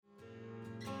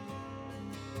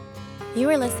You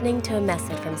are listening to a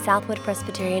message from Southwood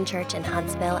Presbyterian Church in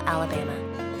Huntsville, Alabama.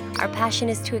 Our passion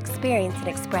is to experience and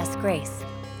express grace.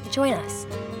 Join us.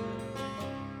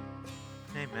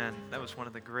 Amen. That was one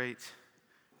of the great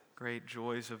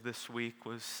joys of this week,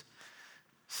 was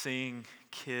seeing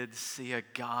kids see a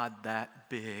God that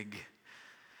big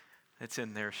that's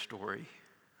in their story,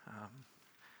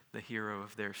 the hero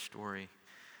of their story.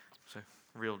 It's a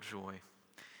real joy.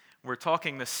 We're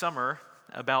talking this summer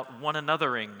about one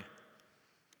anothering.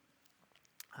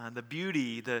 The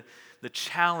beauty, the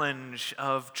challenge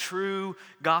of true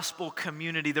gospel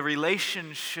community, the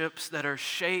relationships that are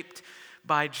shaped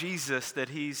by Jesus that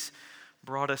He's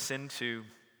brought us into.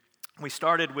 We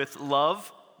started with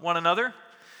love one another.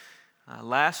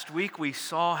 Last week we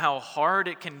saw how hard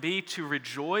it can be to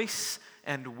rejoice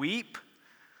and weep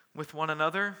with one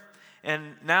another.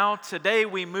 And now today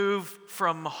we move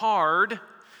from hard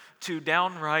to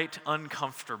downright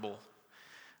uncomfortable.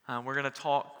 We're going to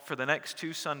talk for the next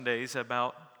 2 Sundays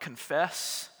about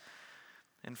confess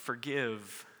and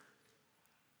forgive.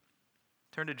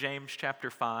 Turn to James chapter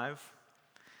 5.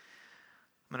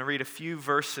 I'm going to read a few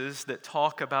verses that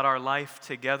talk about our life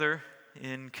together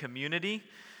in community.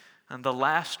 And the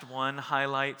last one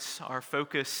highlights our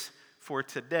focus for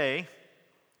today.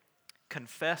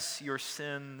 Confess your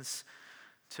sins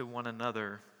to one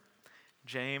another.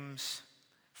 James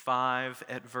 5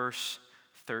 at verse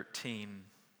 13.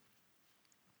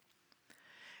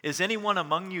 Is anyone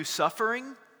among you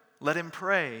suffering? Let him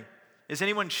pray. Is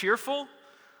anyone cheerful?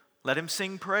 Let him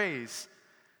sing praise.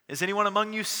 Is anyone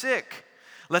among you sick?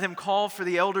 Let him call for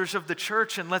the elders of the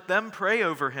church and let them pray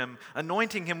over him,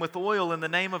 anointing him with oil in the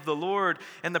name of the Lord.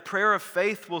 And the prayer of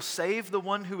faith will save the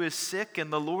one who is sick,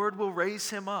 and the Lord will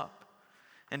raise him up.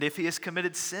 And if he has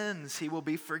committed sins, he will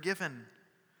be forgiven.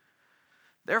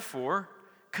 Therefore,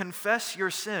 confess your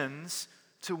sins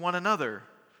to one another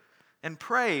and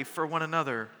pray for one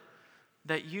another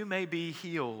that you may be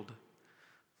healed.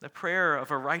 The prayer of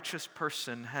a righteous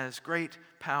person has great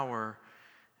power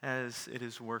as it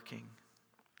is working.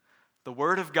 The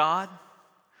Word of God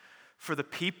for the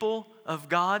people of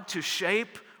God to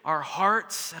shape our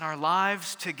hearts and our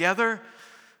lives together.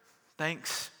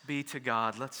 Thanks be to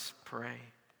God. Let's pray.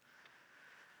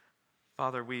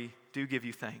 Father, we do give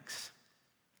you thanks.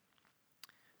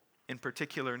 In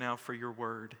particular now for your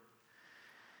Word.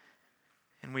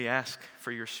 And we ask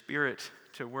for your Spirit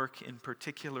to work in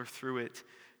particular through it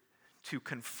to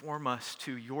conform us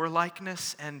to your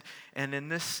likeness, and in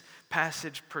this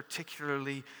passage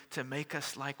particularly to make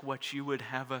us like what you would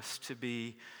have us to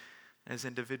be as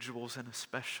individuals and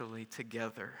especially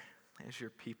together as your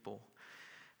people.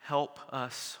 Help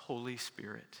us, Holy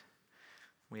Spirit.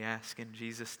 We ask in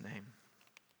Jesus' name.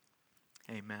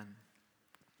 Amen.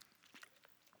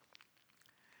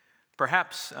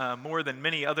 Perhaps more than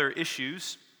many other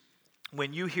issues,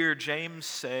 when you hear James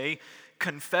say,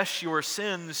 confess your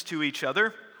sins to each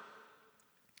other,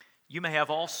 you may have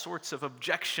all sorts of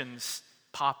objections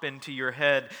pop into your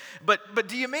head. But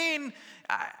do you mean,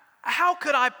 how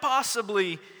could I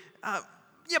possibly,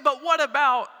 but what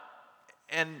about,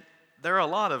 and there are a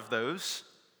lot of those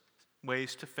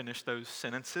ways to finish those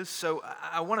sentences. So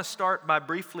I want to start by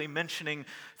briefly mentioning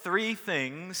 3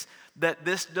 things that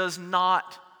this does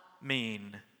not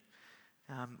mean.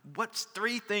 What's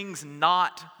 3 things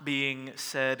not being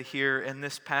said here in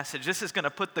this passage? This is going to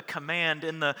put the command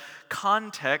in the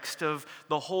context of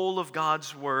the whole of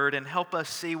God's Word and help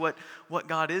us see what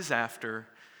God is after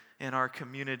in our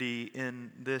community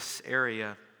in this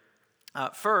area.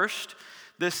 First,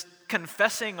 this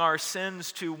confessing our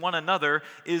sins to one another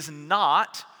is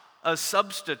not a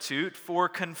substitute for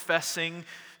confessing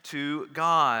to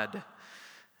God.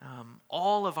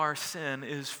 All of our sin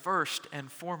is first and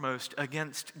foremost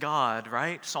against God,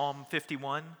 right? Psalm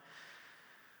 51.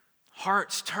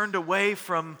 Hearts turned away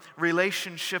from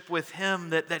relationship with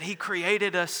Him that He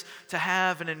created us to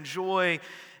have and enjoy.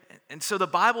 And so the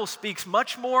Bible speaks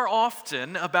much more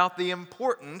often about the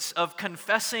importance of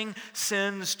confessing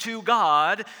sins to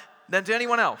God than to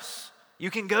anyone else.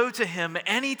 You can go to Him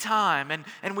anytime,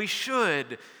 and we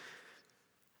should.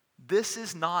 This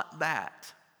is not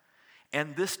that.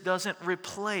 And this doesn't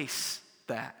replace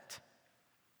that.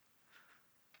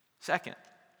 Second,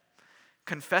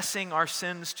 confessing our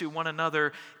sins to one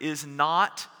another is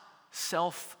not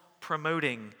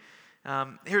self-promoting.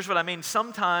 Here's what I mean.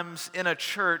 Sometimes in a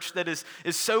church that is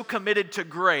so committed to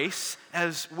grace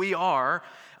as we are,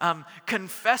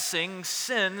 confessing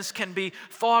sins can be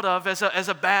thought of as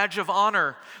a badge of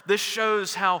honor. This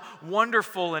shows how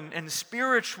wonderful and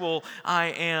spiritual I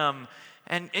am.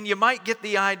 And you might get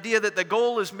the idea that the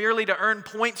goal is merely to earn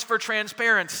points for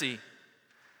transparency.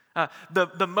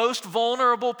 The most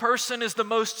vulnerable person is the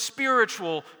most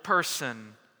spiritual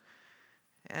person.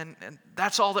 And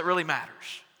that's all that really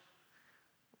matters.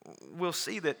 We'll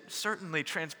see that certainly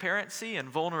transparency and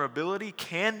vulnerability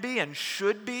can be and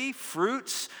should be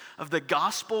fruits of the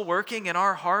gospel working in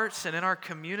our hearts and in our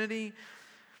community.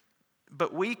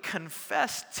 But we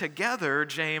confess together,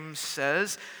 James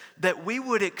says, that we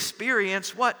would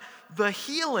experience what? The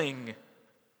healing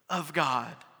of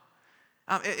God.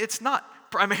 It's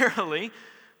not primarily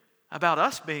about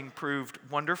us being proved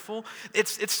wonderful.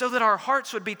 It's so that our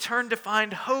hearts would be turned to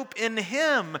find hope in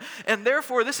Him. And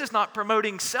therefore, this is not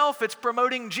promoting self, it's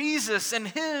promoting Jesus and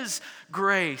His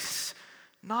grace,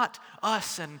 not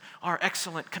us and our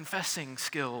excellent confessing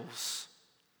skills.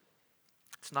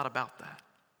 It's not about that.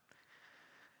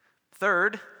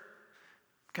 Third,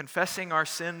 confessing our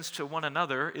sins to one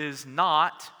another is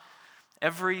not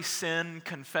every sin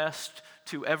confessed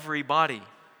to everybody,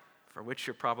 for which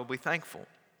you're probably thankful.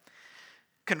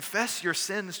 Confess your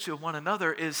sins to one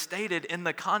another is stated in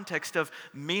the context of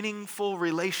meaningful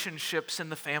relationships in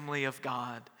the family of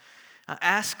God.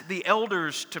 Ask the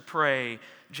elders to pray,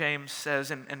 James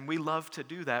says, and we love to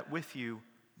do that with you,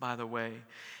 by the way.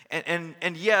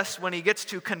 And yes, when he gets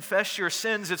to confess your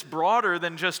sins, it's broader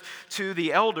than just to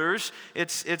the elders.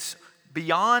 It's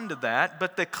beyond that,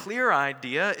 but the clear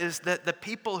idea is that the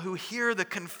people who hear the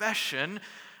confession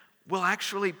will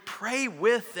actually pray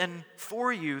with and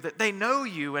for you, that they know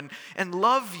you and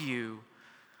love you.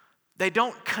 They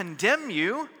don't condemn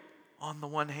you, on the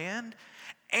one hand,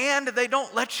 and they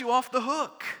don't let you off the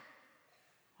hook,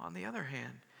 on the other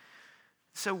hand.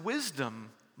 So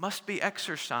wisdom must be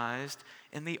exercised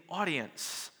in the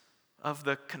audience of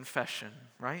the confession,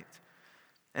 right?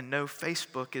 And no,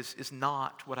 Facebook is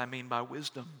not what I mean by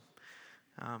wisdom.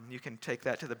 You can take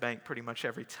that to the bank pretty much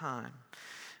every time.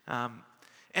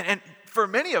 And for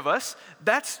many of us,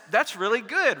 that's really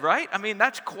good, right? I mean,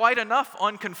 that's quite enough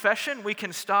on confession. We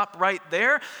can stop right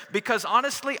there because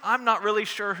honestly, I'm not really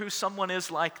sure who someone is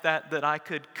like that I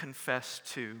could confess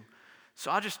to.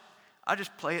 So I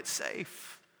just play it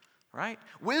safe, right?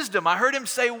 Wisdom, I heard him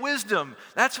say wisdom.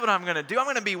 That's what I'm going to do. I'm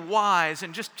going to be wise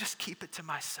and just keep it to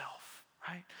myself,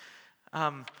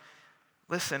 right?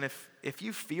 Listen, if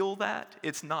you feel that,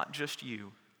 it's not just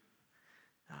you.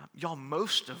 Y'all,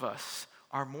 most of us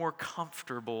are more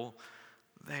comfortable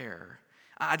there.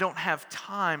 I don't have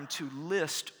time to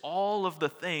list all of the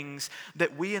things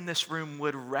that we in this room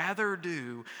would rather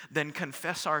do than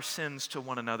confess our sins to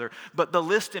one another. But the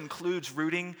list includes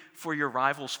rooting for your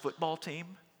rival's football team,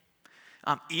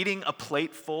 eating a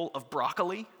plate full of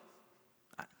broccoli,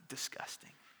 disgusting,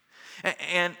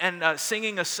 and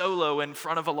singing a solo in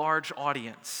front of a large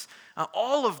audience.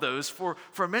 All of those,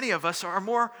 for many of us, are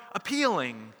more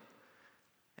appealing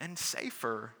and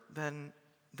safer than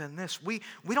this. We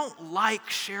don't like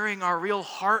sharing our real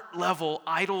heart-level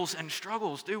idols and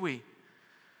struggles, do we?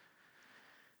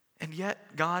 And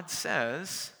yet God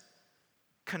says,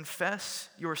 confess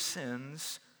your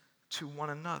sins to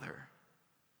one another.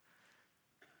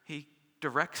 He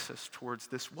directs us towards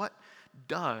this. What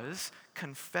does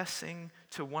confessing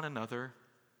to one another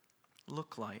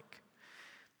look like?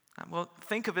 Well,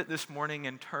 think of it this morning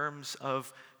in terms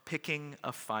of picking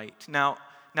a fight. Now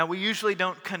we usually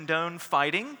don't condone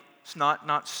fighting. It's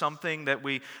not something that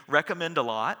we recommend a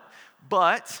lot.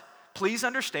 But please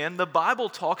understand, the Bible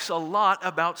talks a lot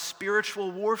about spiritual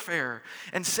warfare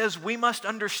and says we must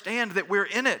understand that we're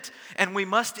in it and we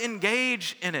must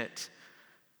engage in it.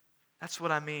 That's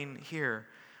what I mean here.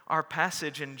 Our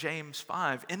passage in James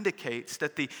 5 indicates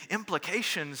that the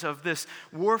implications of this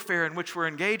warfare in which we're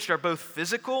engaged are both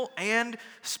physical and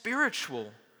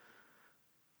spiritual.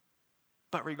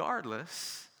 But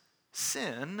regardless,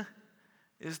 sin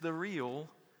is the real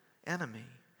enemy.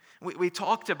 We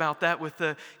talked about that with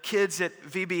the kids at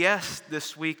VBS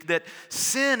this week, that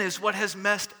sin is what has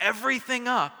messed everything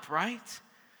up, right?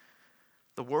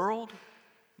 The world,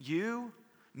 you,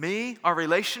 me, our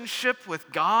relationship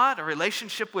with God, our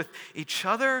relationship with each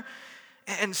other.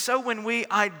 And so when we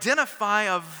identify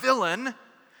a villain,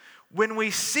 when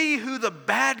we see who the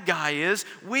bad guy is,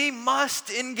 we must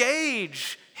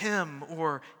engage him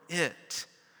or it.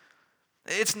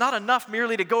 It's not enough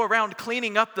merely to go around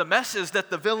cleaning up the messes that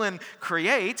the villain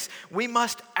creates. We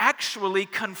must actually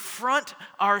confront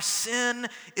our sin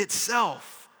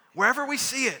itself, wherever we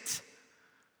see it.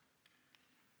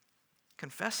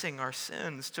 Confessing our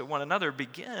sins to one another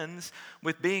begins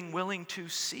with being willing to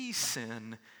see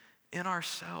sin in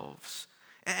ourselves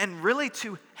and really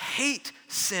to hate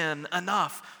sin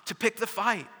enough to pick the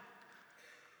fight.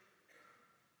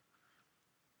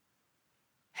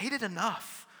 Hate it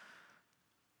enough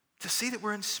to see that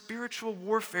we're in spiritual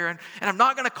warfare. And I'm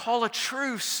not going to call a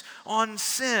truce on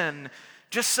sin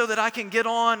just so that I can get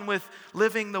on with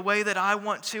living the way that I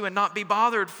want to and not be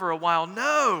bothered for a while.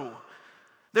 No.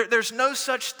 There's no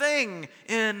such thing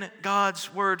in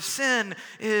God's word. Sin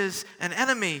is an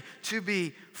enemy to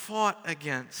be fought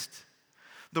against.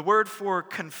 The word for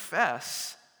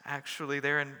confess, actually,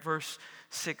 there in verse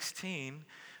 16,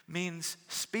 means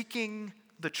speaking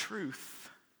the truth.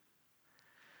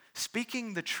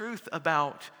 Speaking the truth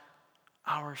about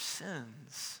our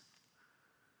sins.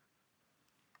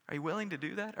 Are you willing to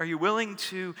do that? Are you willing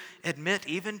to admit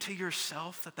even to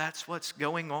yourself that that's what's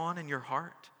going on in your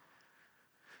heart?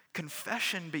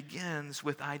 Confession begins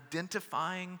with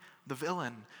identifying the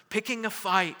villain, picking a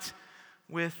fight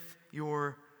with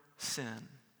your sin.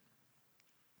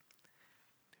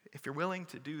 If you're willing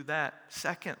to do that,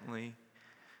 secondly,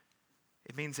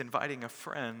 it means inviting a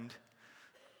friend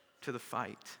to the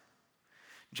fight.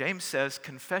 James says,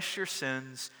 confess your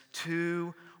sins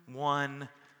to one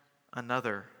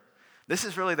another. This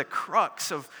is really the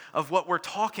crux of what we're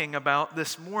talking about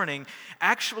this morning.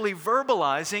 Actually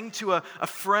verbalizing to a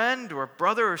friend or a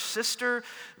brother or sister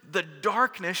the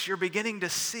darkness you're beginning to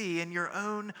see in your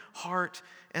own heart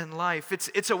and life.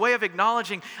 It's a way of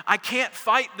acknowledging, I can't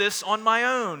fight this on my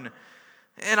own,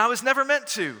 and I was never meant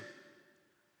to.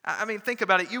 I mean, think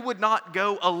about it. You would not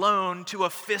go alone to a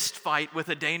fist fight with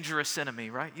a dangerous enemy,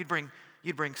 right? You'd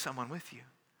bring someone with you.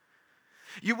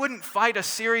 You wouldn't fight a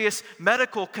serious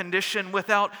medical condition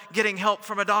without getting help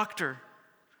from a doctor.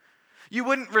 You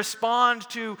wouldn't respond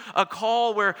to a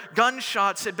call where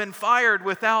gunshots had been fired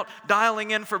without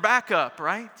dialing in for backup,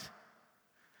 right?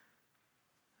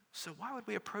 So why would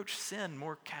we approach sin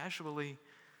more casually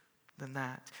than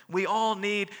that? We all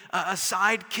need a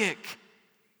sidekick,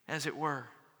 as it were,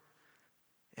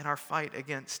 in our fight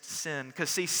against sin. Because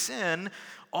see, sin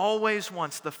always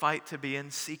wants the fight to be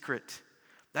in secret.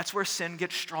 That's where sin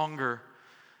gets stronger,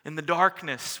 in the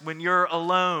darkness, when you're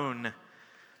alone.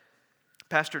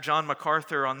 Pastor John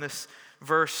MacArthur on this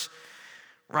verse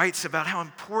writes about how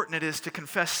important it is to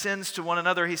confess sins to one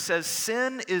another. He says,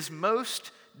 sin is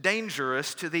most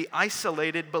dangerous to the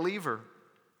isolated believer.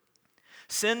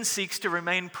 Sin seeks to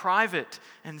remain private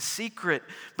and secret,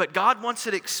 but God wants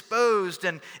it exposed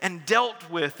and dealt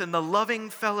with in the loving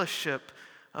fellowship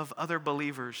of other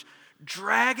believers,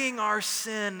 dragging our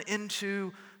sin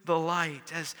into the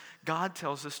light, as God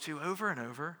tells us to over and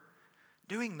over.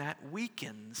 Doing that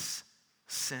weakens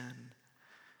sin.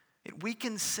 It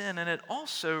weakens sin, and it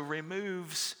also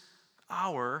removes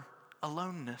our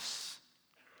aloneness.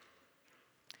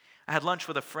 I had lunch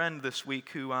with a friend this week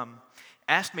who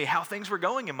asked me how things were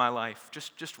going in my life.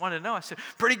 Just wanted to know. I said,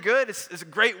 pretty good. It's a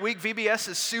great week. VBS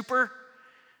is super.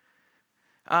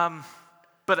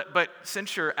 But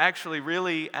since you're actually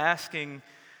really asking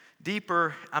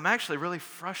deeper, I'm actually really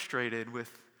frustrated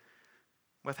with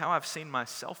how I've seen my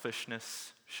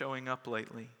selfishness showing up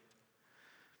lately,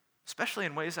 especially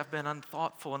in ways I've been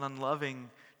unthoughtful and unloving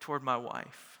toward my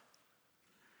wife.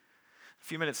 A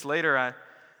few minutes later, I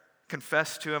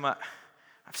confessed to him, I've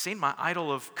seen my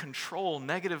idol of control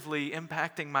negatively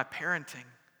impacting my parenting.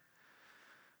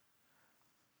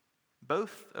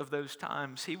 Both of those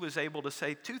times, he was able to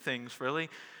say two things, really.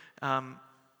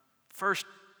 First,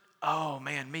 oh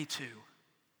man, me too.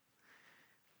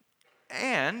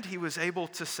 And he was able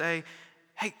to say,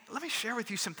 hey, let me share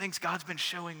with you some things God's been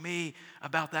showing me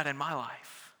about that in my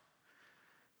life.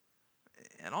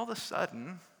 And all of a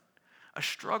sudden, a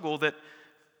struggle that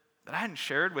I hadn't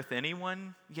shared with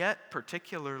anyone yet,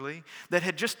 particularly, that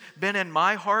had just been in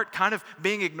my heart, kind of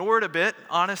being ignored a bit,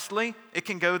 honestly. It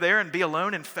can go there and be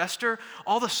alone and fester.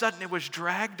 All of a sudden, it was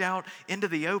dragged out into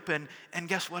the open, and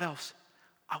guess what else?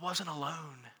 I wasn't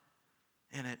alone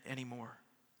in it anymore.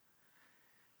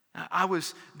 I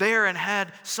was there and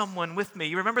had someone with me.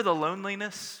 You remember the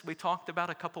loneliness we talked about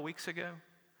a couple weeks ago?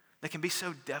 That can be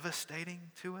so devastating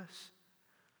to us.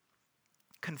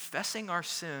 Confessing our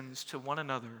sins to one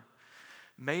another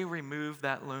may remove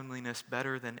that loneliness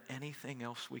better than anything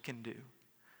else we can do.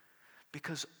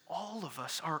 Because all of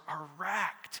us are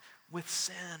racked with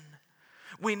sin.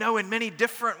 We know in many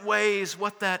different ways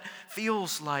what that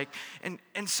feels like. And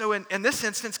so in this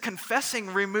instance, confessing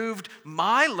removed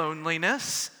my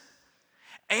loneliness.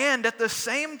 And at the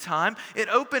same time, it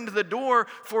opened the door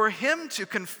for him to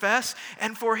confess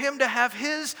and for him to have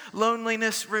his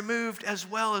loneliness removed as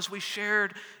well, as we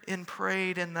shared and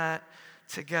prayed in that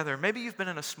together. Maybe you've been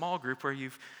in a small group where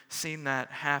you've seen that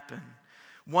happen.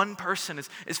 One person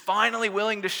is finally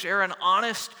willing to share an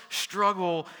honest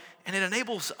struggle, and it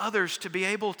enables others to be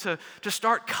able to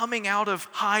start coming out of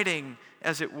hiding,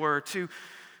 as it were, to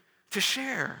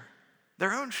share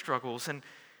their own struggles. And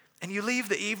you leave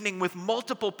the evening with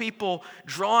multiple people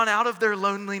drawn out of their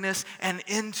loneliness and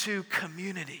into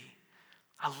community.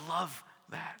 I love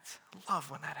that. I love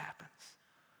when that happens.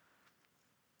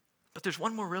 But there's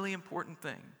one more really important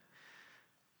thing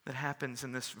that happens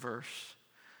in this verse.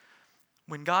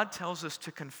 When God tells us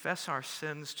to confess our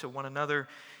sins to one another,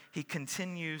 he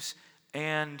continues,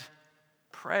 and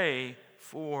pray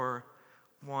for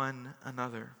one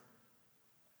another.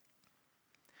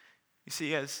 You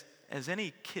see, as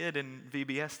any kid in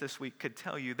VBS this week could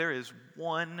tell you, there is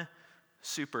one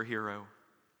superhero.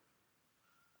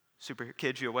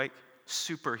 Kids, you awake?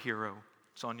 Superhero.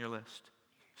 It's on your list.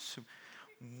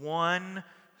 One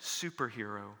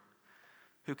superhero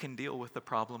who can deal with the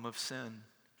problem of sin.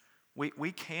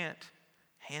 We can't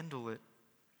handle it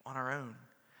on our own.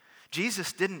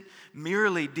 Jesus didn't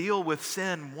merely deal with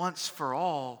sin once for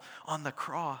all on the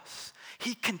cross.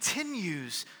 He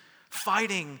continues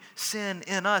fighting sin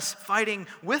in us, fighting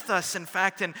with us, in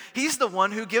fact, and he's the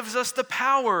one who gives us the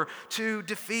power to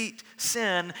defeat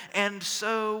sin, and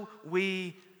so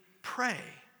we pray.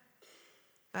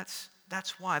 That's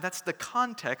why. That's the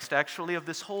context, actually, of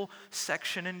this whole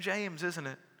section in James, isn't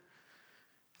it?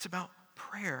 It's about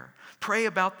prayer. Pray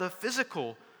about the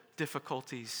physical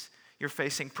difficulties you're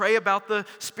facing. Pray about the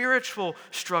spiritual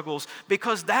struggles,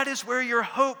 because that is where your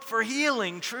hope for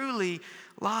healing truly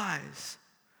lies.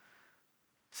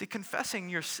 See, confessing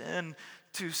your sin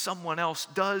to someone else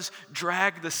does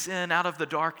drag the sin out of the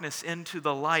darkness into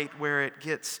the light where it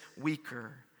gets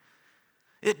weaker.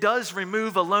 It does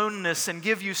remove aloneness and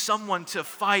give you someone to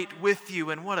fight with you,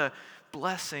 and what a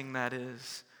blessing that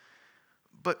is.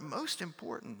 But most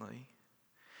importantly,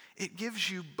 it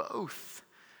gives you both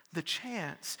the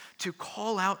chance to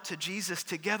call out to Jesus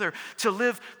together, to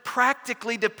live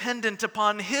practically dependent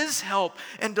upon his help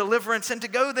and deliverance, and to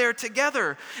go there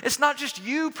together. It's not just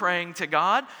you praying to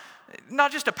God,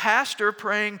 not just a pastor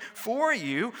praying for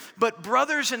you, but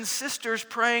brothers and sisters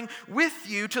praying with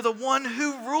you to the one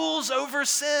who rules over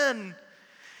sin.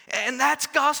 And that's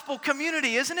gospel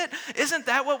community, isn't it? Isn't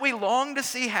that what we long to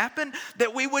see happen?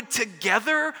 That we would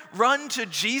together run to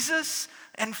Jesus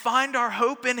and find our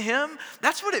hope in him?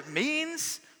 That's what it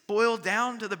means, boiled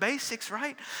down to the basics,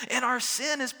 right? And our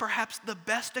sin is perhaps the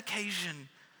best occasion,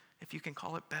 if you can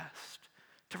call it best,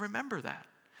 to remember that.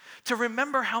 To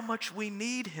remember how much we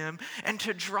need him, and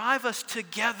to drive us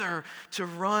together to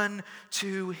run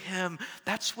to him.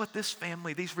 That's what this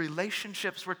family, these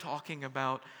relationships we're talking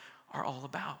about, are all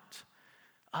about.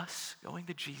 Us going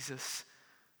to Jesus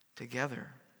together.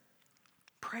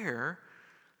 Prayer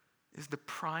is the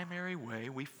primary way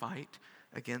we fight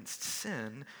against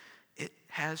sin. It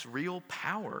has real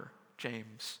power,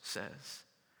 James says.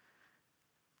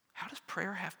 How does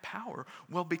prayer have power?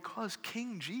 Well, because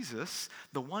King Jesus,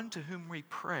 the one to whom we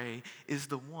pray, is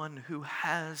the one who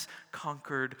has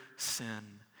conquered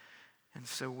sin. And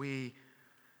so we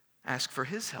ask for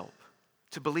his help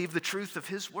to believe the truth of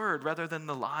his word rather than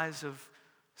the lies of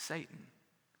Satan.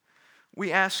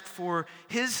 We ask for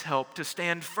his help to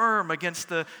stand firm against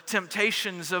the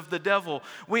temptations of the devil.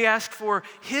 We ask for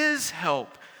his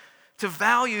help to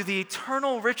value the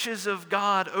eternal riches of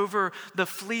God over the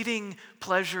fleeting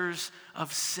pleasures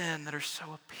of sin that are so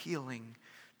appealing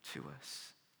to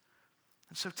us.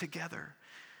 And so together,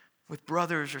 with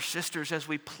brothers or sisters, as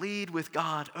we plead with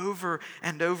God over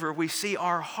and over, we see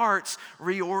our hearts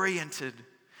reoriented,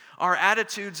 our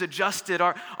attitudes adjusted,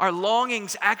 our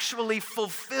longings actually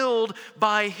fulfilled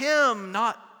by him,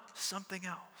 not something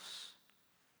else.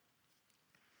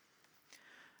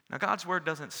 Now, God's word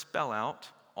doesn't spell out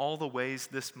all the ways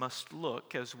this must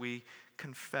look as we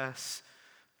confess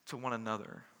to one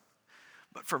another.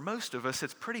 But for most of us,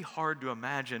 it's pretty hard to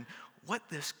imagine what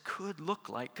this could look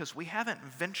like, because we haven't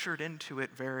ventured into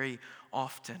it very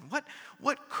often.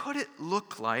 What could it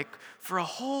look like for a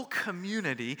whole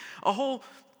community, a whole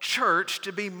church,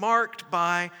 to be marked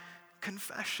by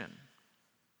confession?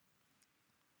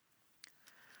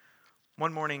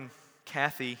 One morning,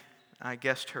 Kathy, I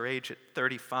guessed her age at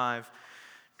 35,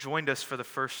 joined us for the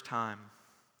first time.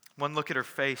 One look at her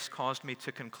face caused me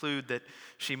to conclude that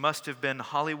she must have been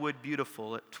Hollywood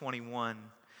beautiful at 21.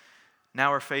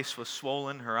 Now her face was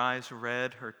swollen, her eyes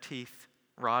red, her teeth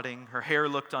rotting, her hair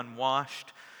looked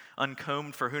unwashed,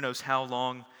 uncombed for who knows how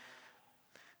long.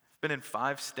 I've been in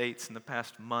 5 states in the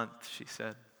past month, she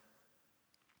said.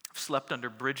 I've slept under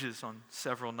bridges on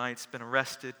several nights, been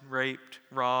arrested, raped,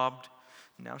 robbed.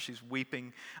 Now she's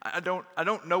weeping. I don't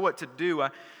know what to do.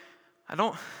 I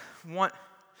don't want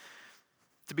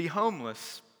to be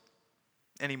homeless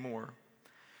anymore.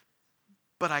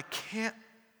 But I can't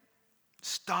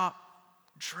stop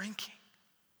drinking.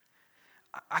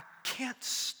 I can't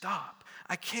stop.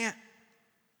 I can't.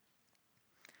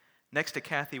 Next to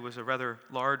Kathy was a rather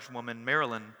large woman,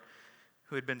 Marilyn,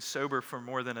 who had been sober for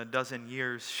more than a dozen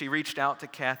years. She reached out to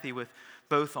Kathy with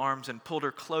both arms and pulled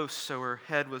her close so her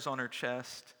head was on her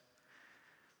chest.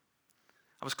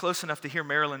 I was close enough to hear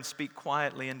Marilyn speak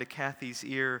quietly into Kathy's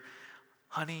ear.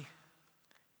 Honey,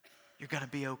 you're going to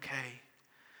be okay.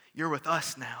 You're with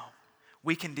us now.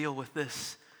 We can deal with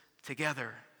this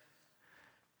together.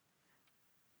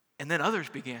 And then others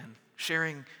began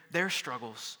sharing their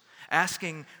struggles,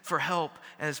 asking for help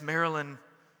as Marilyn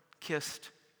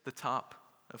kissed the top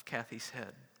of Kathy's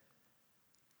head.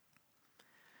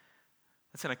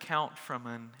 That's an account from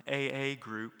an AA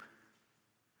group.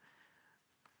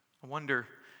 I wonder,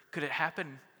 could it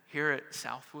happen here at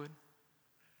Southwood?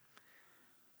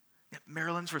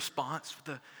 Marilyn's response,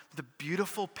 the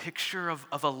beautiful picture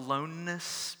of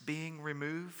aloneness being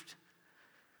removed.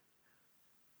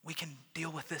 We can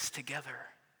deal with this together.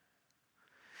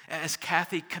 As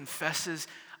Kathy confesses,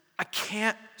 I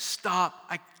can't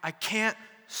stop. I can't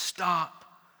stop.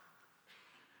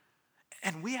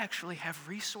 And we actually have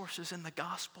resources in the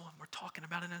gospel, and we're talking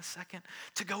about it in a second,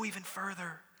 to go even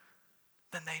further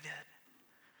than they did.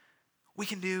 We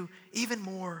can do even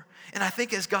more. And I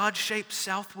think as God shapes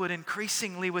Southwood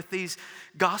increasingly with these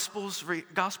gospel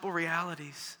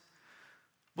realities,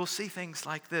 we'll see things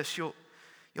like this. You'll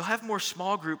have more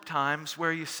small group times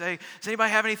where you say, does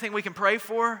anybody have anything we can pray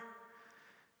for?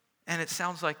 And it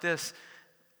sounds like this.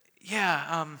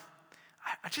 Yeah,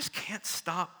 I just can't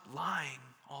stop lying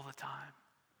all the time.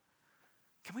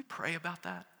 Can we pray about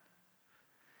that?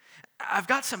 I've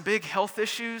got some big health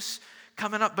issues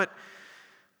coming up, but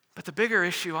the bigger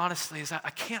issue, honestly, is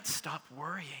I can't stop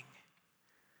worrying.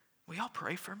 Will y'all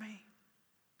pray for me?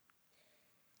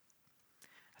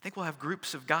 I think we'll have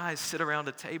groups of guys sit around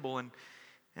a table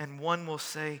and one will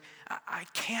say, I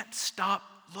can't stop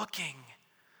looking.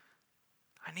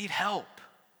 I need help.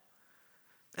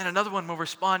 And another one will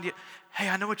respond, hey,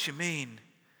 I know what you mean.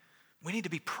 We need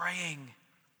to be praying.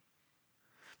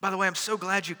 By the way, I'm so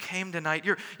glad you came tonight.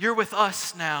 You're with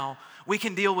us now. We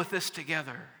can deal with this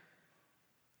together.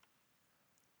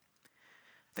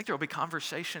 I think there will be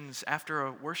conversations after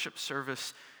a worship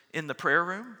service in the prayer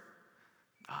room,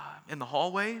 in the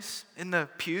hallways, in the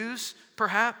pews,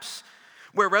 perhaps,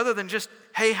 where rather than just,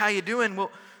 hey, how you doing?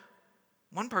 Well,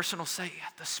 one person will say,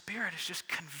 the Spirit is just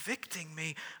convicting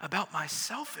me about my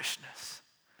selfishness.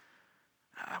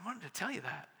 I wanted to tell you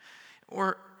that.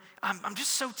 Or I'm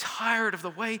just so tired of the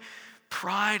way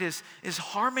pride is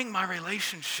harming my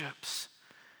relationships.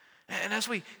 And as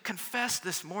we confess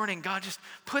this morning, God just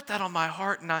put that on my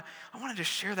heart, and I wanted to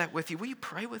share that with you. Will you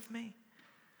pray with me?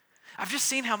 I've just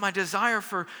seen how my desire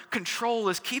for control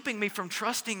is keeping me from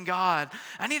trusting God.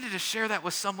 I needed to share that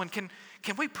with someone. Can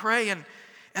we pray? And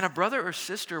a brother or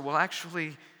sister will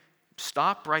actually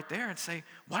stop right there and say,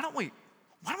 why don't we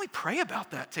pray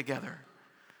about that together?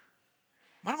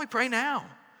 Why don't we pray now?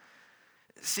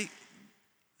 See,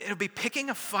 it'll be picking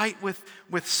a fight with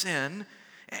sin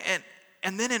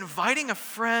and then inviting a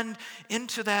friend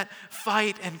into that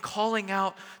fight and calling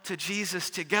out to Jesus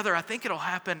together. I think it'll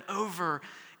happen over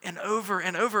and over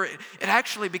and over. It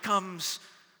actually becomes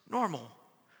normal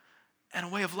and a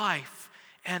way of life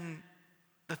and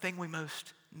the thing we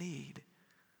most need.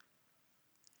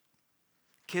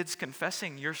 Kids,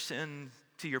 confessing your sin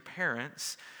to your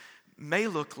parents may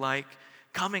look like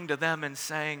coming to them and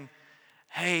saying,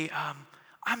 hey,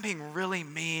 I'm being really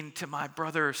mean to my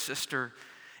brother or sister,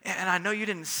 and I know you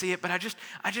didn't see it, but I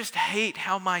just hate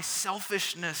how my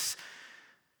selfishness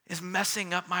is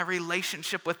messing up my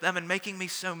relationship with them and making me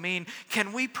so mean.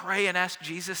 Can we pray and ask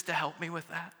Jesus to help me with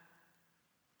that?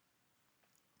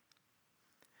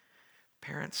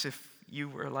 Parents, if you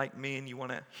were like me and you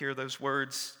want to hear those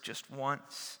words just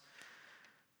once,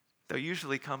 they'll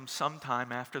usually come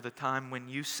sometime after the time when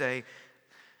you say,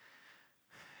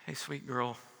 hey, sweet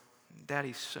girl,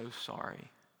 Daddy's so sorry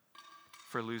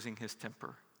for losing his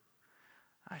temper.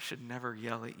 I should never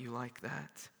yell at you like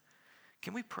that.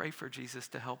 Can we pray for Jesus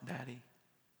to help Daddy?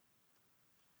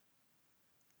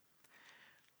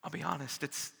 I'll be honest,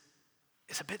 it's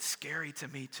a bit scary to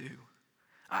me too.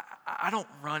 I don't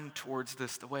run towards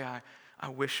this the way I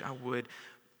wish I would,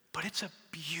 but it's a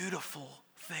beautiful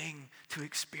thing to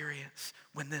experience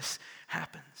when this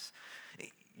happens.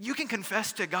 You can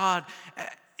confess to God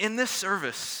in this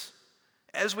service,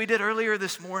 as we did earlier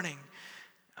this morning.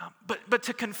 But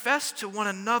to confess to one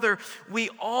another, we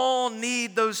all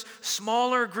need those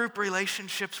smaller group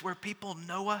relationships where people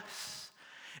know us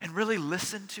and really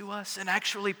listen to us and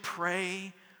actually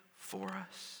pray for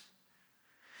us.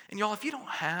 And y'all, if you don't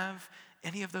have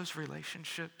any of those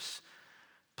relationships,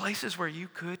 places where you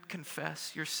could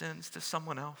confess your sins to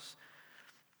someone else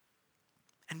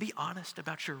and be honest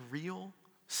about your real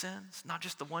sins, not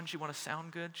just the ones you want to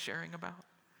sound good sharing about.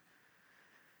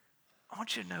 I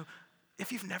want you to know,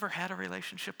 if you've never had a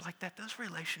relationship like that, those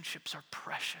relationships are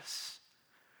precious.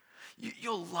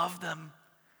 You'll love them.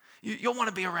 You'll want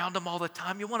to be around them all the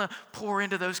time. You want to pour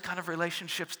into those kind of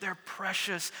relationships. They're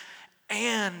precious,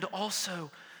 and also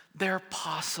they're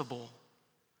possible.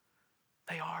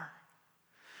 They are.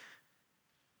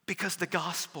 Because the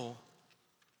gospel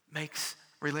makes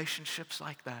relationships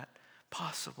like that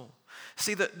possible.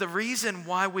 See, the reason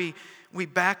why we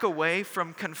back away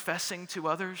from confessing to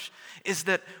others is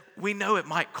that we know it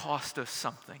might cost us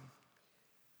something,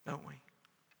 don't we?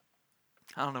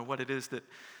 I don't know what it is that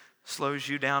slows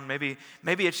you down. Maybe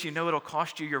it's it'll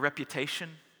cost you your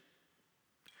reputation,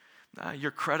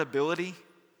 your credibility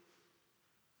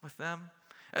with them,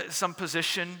 some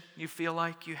position you feel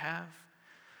like you have.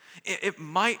 It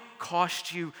might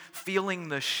cost you feeling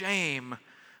the shame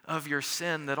of your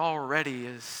sin that already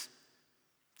is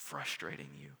frustrating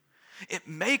you. It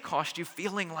may cost you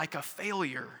feeling like a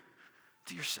failure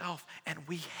to yourself, and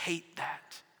we hate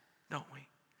that, don't we?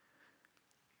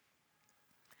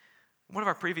 One of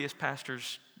our previous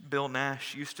pastors, Bill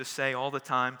Nash, used to say all the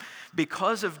time,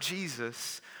 because of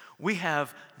Jesus, we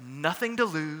have nothing to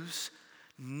lose,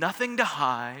 nothing to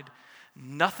hide,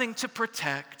 nothing to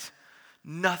protect,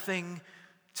 nothing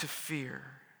to fear.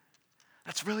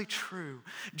 That's really true.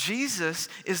 Jesus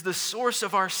is the source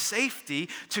of our safety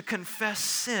to confess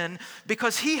sin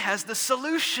because he has the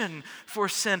solution for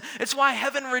sin. It's why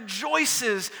heaven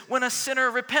rejoices when a sinner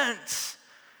repents.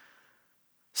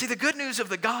 See, the good news of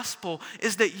the gospel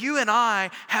is that you and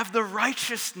I have the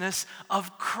righteousness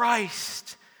of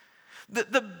Christ,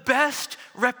 the best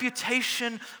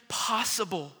reputation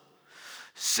possible.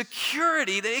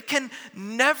 Security that it can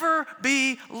never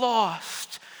be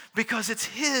lost because it's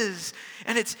his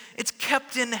and it's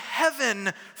kept in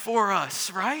heaven for us,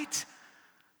 right?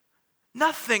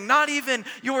 Nothing, not even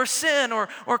your sin or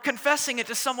confessing it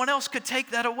to someone else could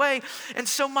take that away. And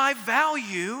so my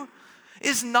value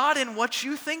is not in what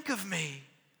you think of me.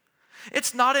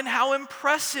 It's not in how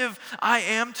impressive I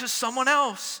am to someone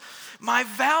else. My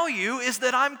value is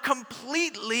that I'm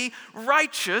completely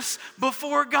righteous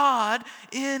before God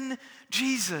in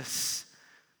Jesus.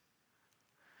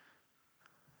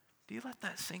 Do you let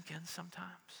that sink in sometimes?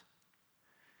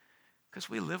 Because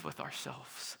we live with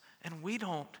ourselves and we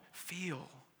don't feel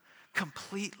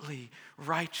completely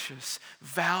righteous,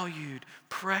 valued,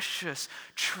 precious,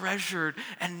 treasured,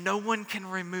 and no one can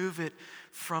remove it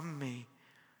from me.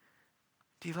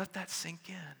 Do you let that sink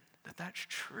in, that that's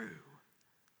true?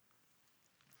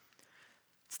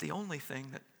 It's the only thing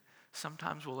that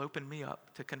sometimes will open me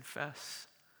up to confess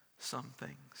some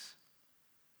things.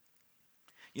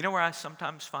 You know where I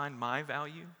sometimes find my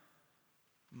value,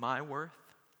 my worth?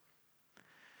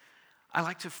 I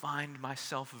like to find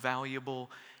myself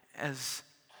valuable as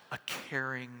a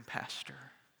caring pastor.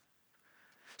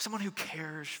 Someone who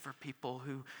cares for people,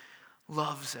 who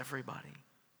loves everybody.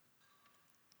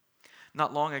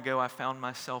 Not long ago, I found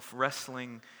myself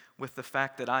wrestling with the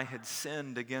fact that I had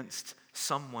sinned against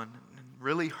someone and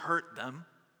really hurt them.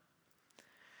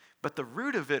 But the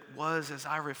root of it was, as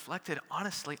I reflected,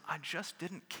 honestly, I just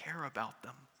didn't care about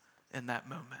them in that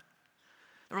moment.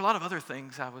 There were a lot of other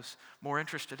things I was more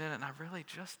interested in, and I really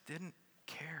just didn't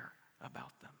care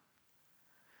about them.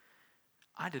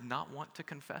 I did not want to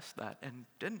confess that and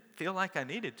didn't feel like I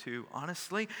needed to,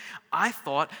 honestly. I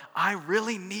thought I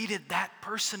really needed that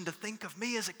person to think of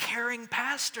me as a caring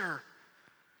pastor.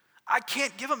 I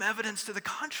can't give them evidence to the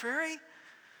contrary.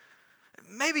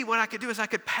 Maybe what I could do is I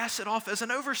could pass it off as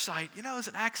an oversight. As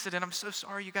an accident. I'm so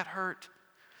sorry you got hurt.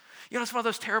 It's one of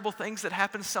those terrible things that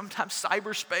happens sometimes.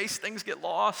 Cyberspace, things get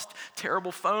lost.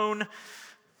 Terrible phone,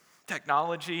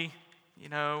 technology,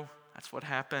 that's what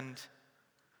happened.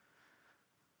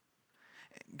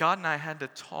 God and I had to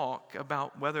talk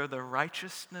about whether the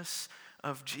righteousness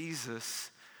of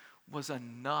Jesus was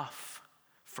enough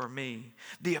for me.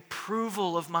 The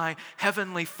approval of my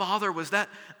heavenly Father, was that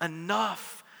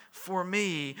enough for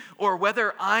me? Or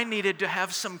whether I needed to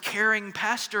have some caring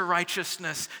pastor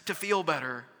righteousness to feel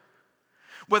better.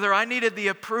 Whether I needed the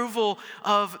approval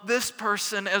of this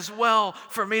person as well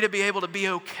for me to be able to be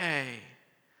okay.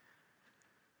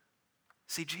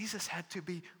 See, Jesus had to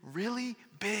be really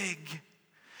big.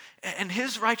 And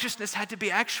his righteousness had to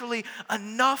be actually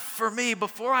enough for me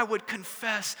before I would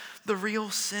confess the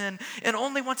real sin. And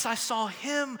only once I saw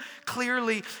him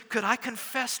clearly could I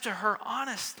confess to her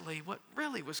honestly what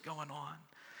really was going on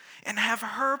and have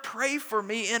her pray for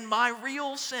me in my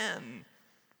real sin.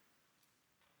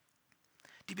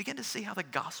 Do you begin to see how the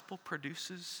gospel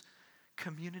produces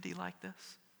community like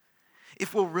this?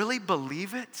 If we'll really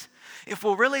believe it, if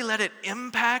we'll really let it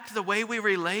impact the way we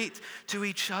relate to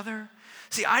each other.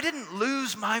 See, I didn't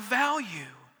lose my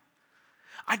value.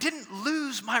 I didn't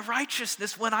lose my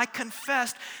righteousness when I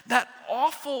confessed that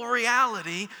awful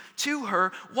reality to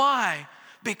her. Why?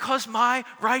 Because my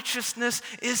righteousness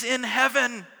is in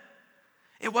heaven.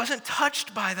 It wasn't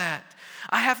touched by that.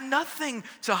 I have nothing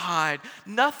to hide,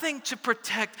 nothing to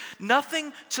protect,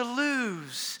 nothing to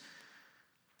lose.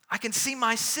 I can see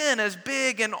my sin as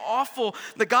big and awful.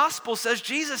 The gospel says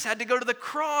Jesus had to go to the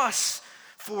cross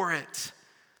for it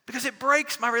because it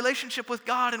breaks my relationship with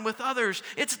God and with others.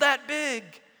 It's that big.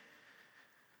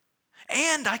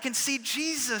 And I can see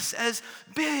Jesus as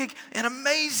big and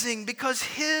amazing because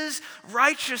his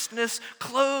righteousness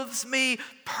clothes me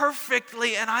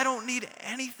perfectly and I don't need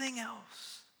anything else.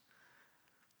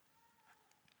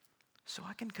 So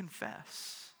I can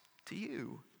confess to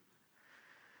you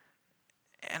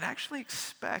and actually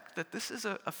expect that this is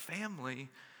a family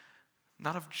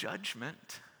not of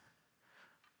judgment,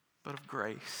 but of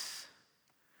grace.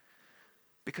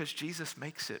 Because Jesus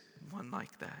makes it one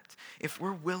like that. If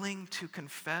we're willing to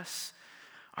confess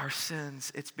our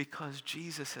sins, it's because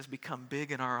Jesus has become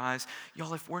big in our eyes.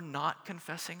 Y'all, if we're not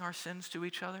confessing our sins to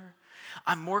each other,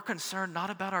 I'm more concerned not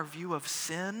about our view of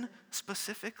sin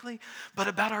specifically, but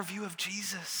about our view of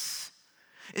Jesus.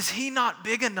 Is he not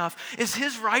big enough? Is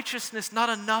his righteousness not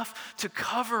enough to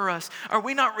cover us? Are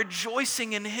we not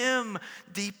rejoicing in him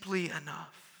deeply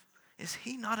enough? Is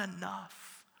he not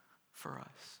enough for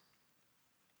us?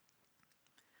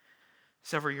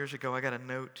 Several years ago, I got a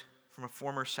note from a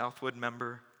former Southwood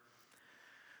member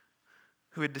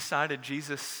who had decided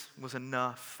Jesus was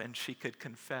enough and she could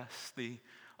confess the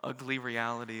ugly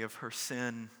reality of her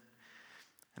sin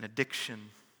and addiction.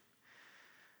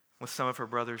 With some of her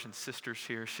brothers and sisters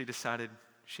here, she decided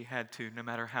she had to, no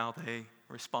matter how they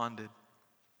responded.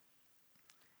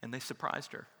 And they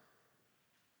surprised her.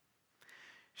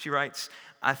 She writes,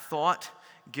 "I thought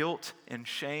guilt and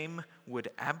shame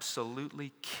would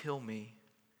absolutely kill me.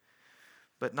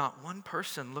 But not one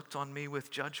person looked on me with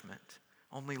judgment,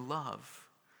 only love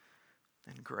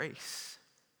and grace."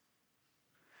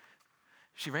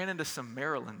 She ran into some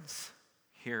Marylands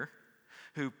here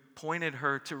who pointed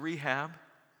her to rehab,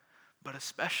 but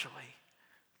especially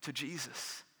to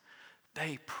Jesus.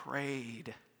 They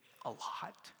prayed a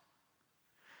lot.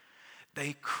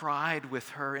 They cried with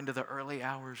her into the early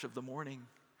hours of the morning.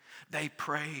 They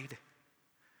prayed.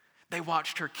 They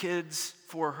watched her kids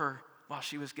for her while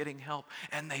she was getting help,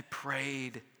 and they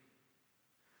prayed.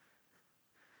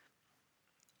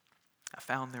 I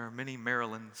found there are many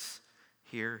Marylands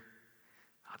here.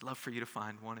 I'd love for you to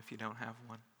find one if you don't have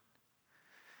one.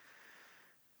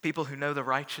 People who know the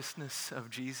righteousness of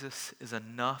Jesus is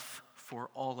enough for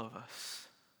all of us.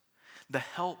 The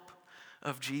help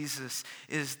of Jesus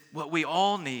is what we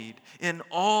all need in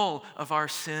all of our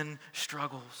sin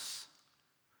struggles.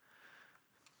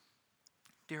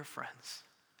 Dear friends,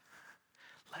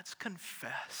 let's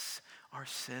confess our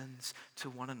sins to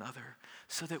one another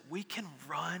so that we can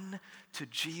run to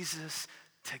Jesus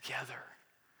together.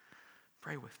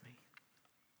 Pray with me.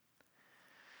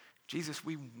 Jesus,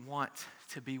 we want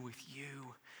to be with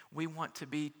you. We want to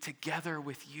be together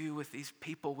with you, with these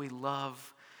people we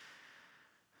love.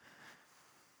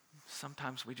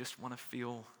 Sometimes we just want to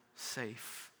feel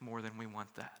safe more than we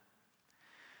want that.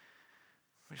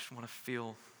 We just want to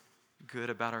feel good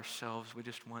about ourselves. We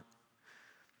just want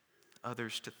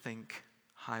others to think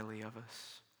highly of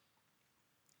us.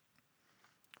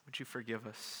 Would you forgive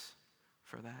us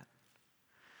for that?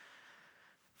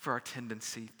 For our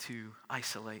tendency to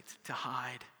isolate, to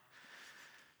hide.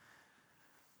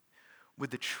 With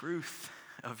the truth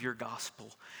of your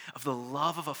gospel, of the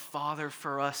love of a Father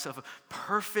for us, of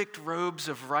perfect robes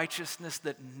of righteousness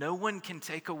that no one can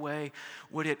take away,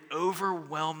 would it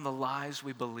overwhelm the lies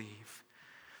we believe?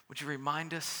 Would you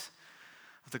remind us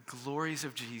of the glories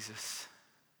of Jesus,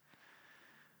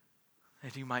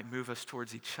 that you might move us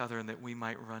towards each other and that we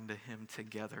might run to him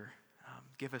together?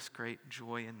 Give us great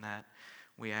joy in that,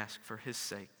 we ask for his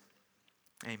sake.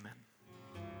 Amen.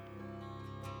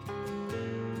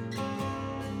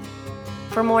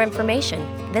 For more information,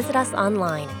 visit us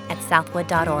online at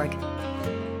southwood.org.